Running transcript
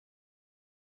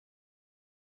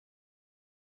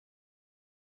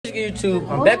What's good, YouTube?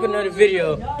 I'm back with another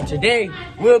video. And today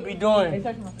we'll be doing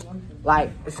like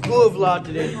a school vlog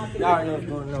today. Y'all already know what's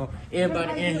going on.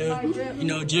 Everybody in here, you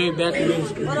know, Jere Baxter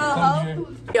is coming here.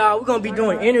 Y'all, we're gonna be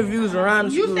doing interviews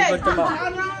around the school.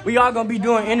 We all gonna be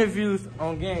doing interviews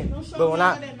on game. But when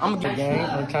I'm gonna get game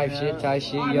on type shit.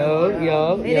 Yo.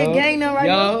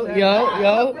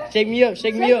 Shake me up.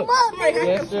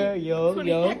 Yes, sir.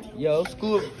 Yo.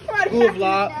 School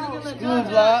vlog.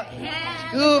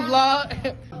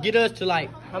 Get us to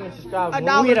like how many subscribers?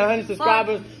 When we hit 100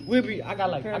 subscribers, I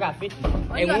got 50.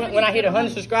 And when I hit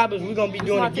 100 subscribers, we're gonna be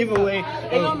doing a giveaway of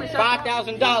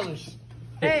 $5,000.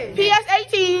 Hey.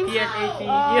 PS18.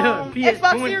 Yeah.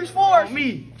 Xbox Series 4.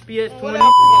 Me. PS20.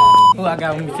 Who I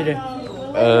got with me today?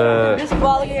 This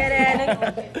ball head ass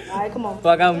nigga. Alright, come on. Who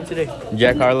I got with me today?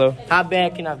 Jack Harlow. How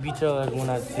bad can I beat your ass 1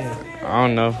 out of 10? I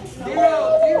don't know.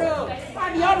 0.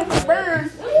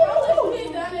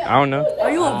 I don't know.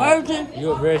 Are you a virgin?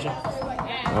 You a virgin?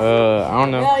 I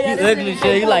don't know. You ugly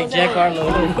shit. You like Jack Harlow.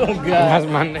 Oh, God. That's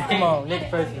my name. Come on, next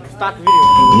person. Stop the video.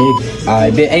 Nigga.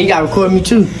 Alright, bet. Hey, you gotta record me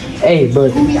too. Hey,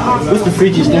 but what's the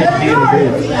freakiest thing to be in the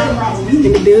bed? In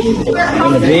the building? In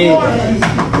the bed?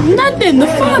 Nothing. The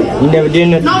fuck? You never did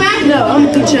nothing? No, I'm a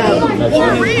good child.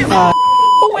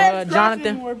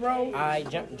 Jonathan. Alright,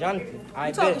 Jonathan.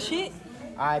 Alright, bet. Shit.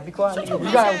 Alright, be quiet. You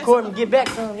gotta record and get back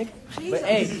to him, nigga. But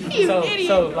hey,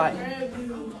 so like,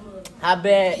 how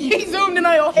bad He zoomed in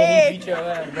on your can head. he beat your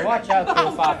ass? But watch out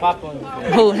for if I pop on you.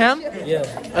 Who, him? Yeah.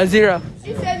 A 0.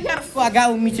 He said he had a Who I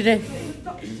got with me today?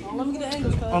 Let me get the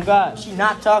angles, cuz. Oh God, she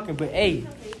not talking, but hey,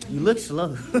 you look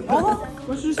slow.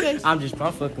 What you say? I'm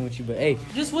fucking with you, but hey,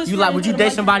 Just you like? Would you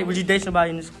date somebody? Would you date somebody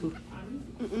in this school?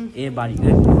 Everybody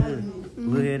ugly.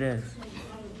 Look at that.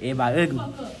 Everybody ugly.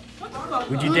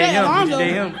 Would you date him? Would you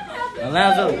date him?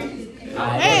 Alonzo.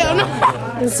 Hell no.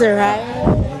 It's alright.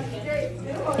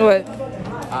 What?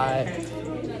 Alright.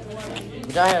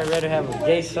 Would y'all rather have a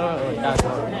gay son or a daughter?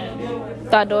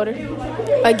 Thought daughter.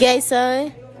 A gay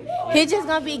son. He just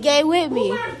gonna be gay with me.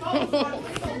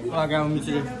 Who I got with me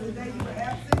today?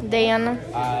 Diana.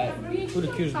 Alright. Who the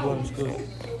cutest boy in school?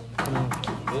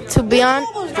 To be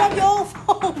honest, Drop your old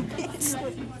phone, bitch.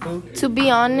 to be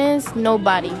honest,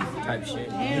 nobody. Type shit.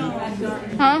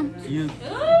 Huh? You.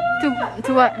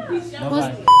 To what?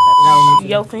 Nobody.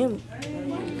 Your family.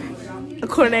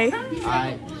 Cornet.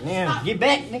 Alright. Damn. Get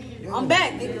back, nigga. I'm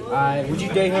back, nigga. Alright. Would you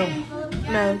date him?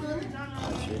 No.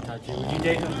 Shit, type shit. Would you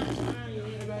date him?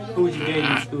 Who would you date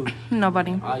in school?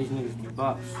 Nobody. All these niggas be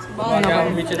bops. Oh,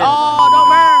 don't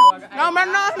burn. Don't burn.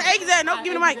 No, it's an eggs at. No,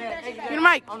 give me the mic. Give me the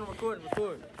mic. I'm gonna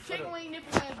record. Chicken wing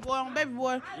nipple ass boy on baby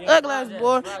boy. Ugly ass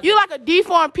boy. You like a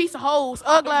deformed piece of hose.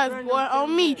 Ugly ass boy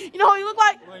on me. You know who you look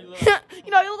like?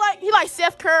 You know, you look like he like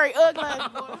Seth Curry. Ugly ass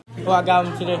boy. Who I got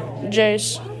him today?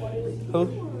 Jace. Who?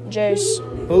 Jace.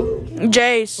 Who?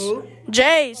 Jace. Who?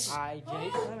 Jace. Alright,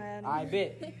 Jace.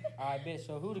 I bet.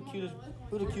 So who the cutest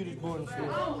boy in school?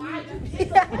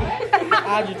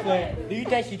 I just playing. Do you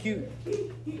think she cute?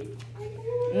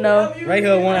 No. Right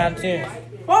here, 1 out of 10.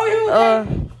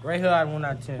 Right here, 1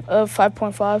 out of 10.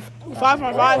 5.5.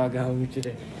 5.5. I got him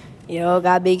today. Yo,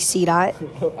 got big C dot.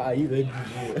 Ah, you ugly.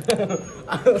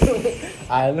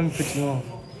 Alright, let me put you on.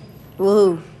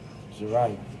 Woohoo.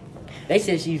 Zarati. They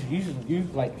said she used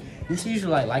to like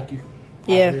you.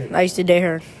 Yeah, I used to date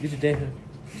her. You used to date her.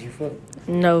 Did you fuck?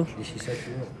 No. Did she set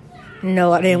you up?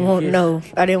 No, I didn't want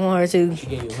her to. She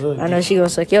gave you a hug. I know she gonna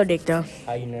suck your dick though.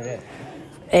 How you know that?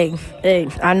 Hey,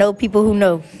 I know people who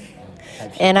know.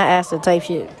 And I asked her type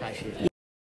shit.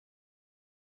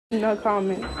 No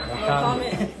comment.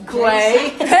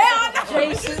 Clay. Hell no.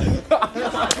 Jason.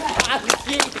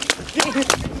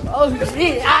 Oh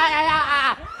shit.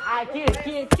 I kill.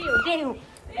 Damn.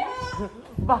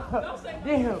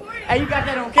 Damn. Hey, you got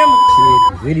that on camera?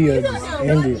 The video just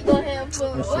ended. Make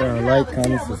sure to like,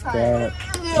 comment, subscribe,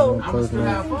 post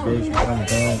notifications. I'm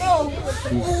done.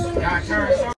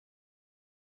 Peace.